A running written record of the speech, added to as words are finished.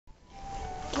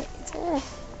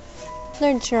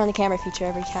Learn to turn on the camera feature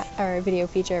every time, or video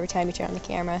feature every time you turn on the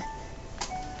camera.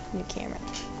 New camera.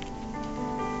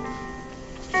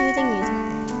 Anything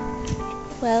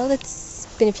music. Well, it's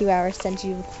been a few hours since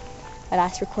I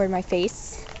last recorded my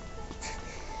face.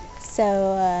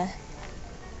 So,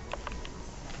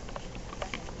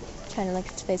 trying to look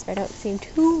at his face, but I don't seem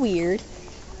too weird.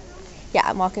 Yeah,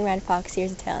 I'm walking around Fox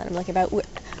Ears and Tail, and I'm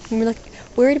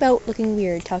worried about looking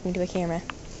weird talking to a camera.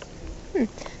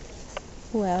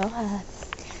 Well,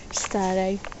 just thought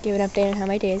I'd give an update on how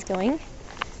my day is going.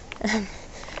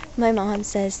 My mom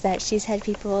says that she's had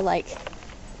people, like,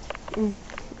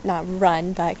 not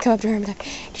run, but come up to her and be like,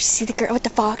 "Did you see the girl with the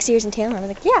fox ears and tail?" And I was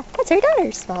like, "Yeah, that's her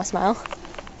daughter." Small smile.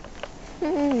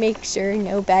 Make sure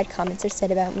no bad comments are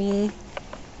said about me.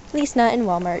 At least not in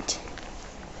Walmart.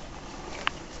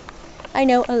 I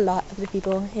know a lot of the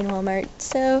people in Walmart,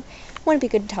 so it wouldn't be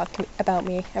good to talk about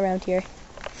me around here.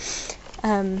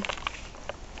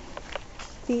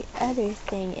 The other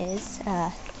thing is,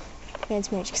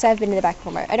 because I've been in the back of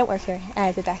Walmart. I don't work here, and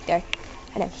I've been back there.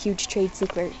 I know, huge trade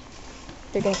secret.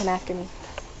 They're gonna come after me.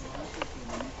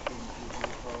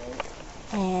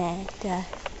 And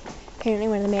apparently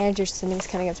one of the managers or something was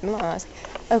coming up to my mom. I was like,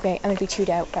 okay, I'm gonna be chewed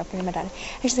out about bringing my daughter.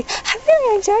 And she's like, I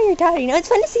really enjoy your daughter. You know, it's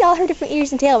fun to see all her different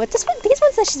ears and tail, but these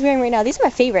ones that she's wearing right now, these are my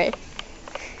favorite.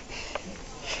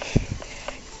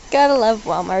 Gotta love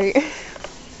Walmart.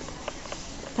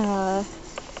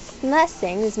 Last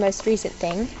thing, this most recent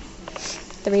thing,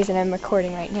 the reason I'm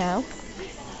recording right now.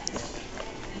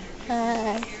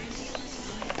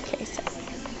 Okay, so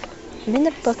I'm in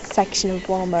the book section of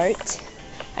Walmart.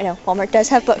 I know, Walmart does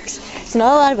have books. It's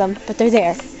not a lot of them, but they're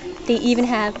there. They even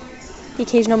have the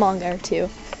occasional manga or two.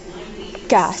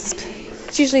 Gasp.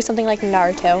 It's usually something like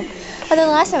Naruto. Although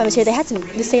the last time I was here, they had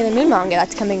the Sailor Moon manga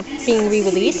that's being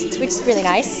re-released, which is really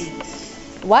nice.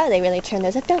 Wow, they really turn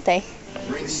those up, don't they?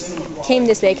 Came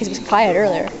this way because it was quiet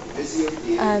earlier.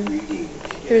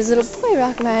 There was a little boy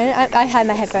rocking around. I had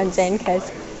my headphones in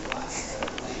because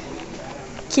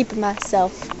keeping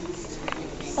myself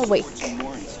awake.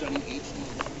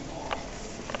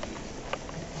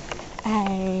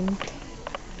 And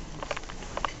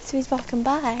so he's walking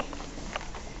by.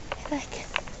 He's like,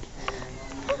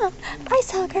 "Oh, I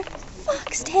saw a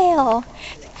foxtail."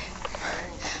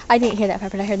 I didn't hear that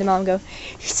part, but I heard the mom go,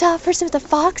 "You saw a person with a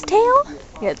foxtail?"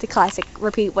 Yeah, the classic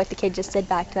repeat what the kid just said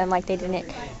back to them like they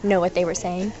didn't know what they were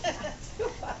saying.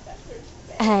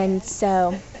 And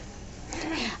so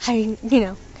I, kind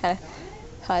of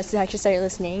paused and actually started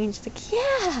listening, and she's like,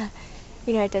 "Yeah."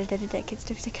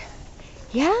 Kid's like,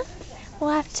 "Yeah?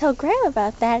 We'll have to tell Grandma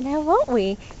about that now, won't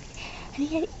we?" And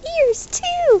he had ears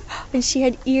too. And she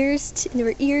had ears, and there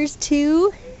were ears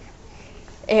too.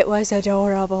 It was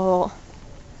adorable.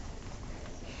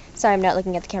 Sorry, I'm not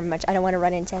looking at the camera much. I don't want to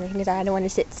run into anything because I don't want to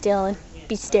sit still and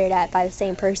be stared at by the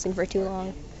same person for too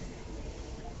long.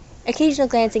 Occasional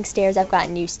glancing stares I've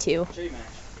gotten used to,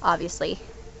 obviously.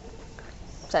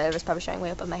 So I was probably showing way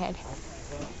above my head.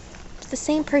 It's the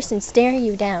same person staring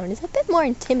you down. It's a bit more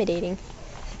intimidating.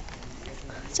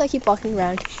 So I keep walking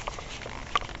around.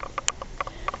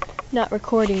 Not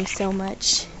recording so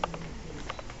much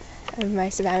of my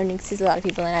surroundings. There's a lot of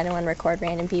people and I don't want to record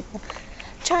random people.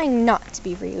 Trying not to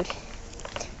be rude.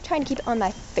 Trying to keep it on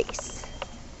my face.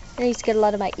 I used to get a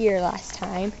lot of my ear last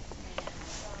time.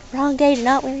 Wrong day to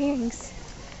not wear earrings.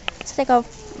 So I think I'll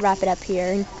wrap it up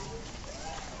here and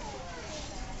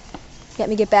let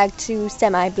me get back to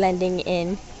semi-blending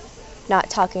in, not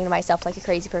talking to myself like a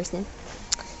crazy person.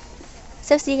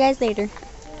 So see you guys later.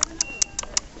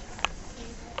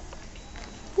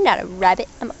 I'm not a rabbit,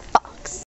 I'm a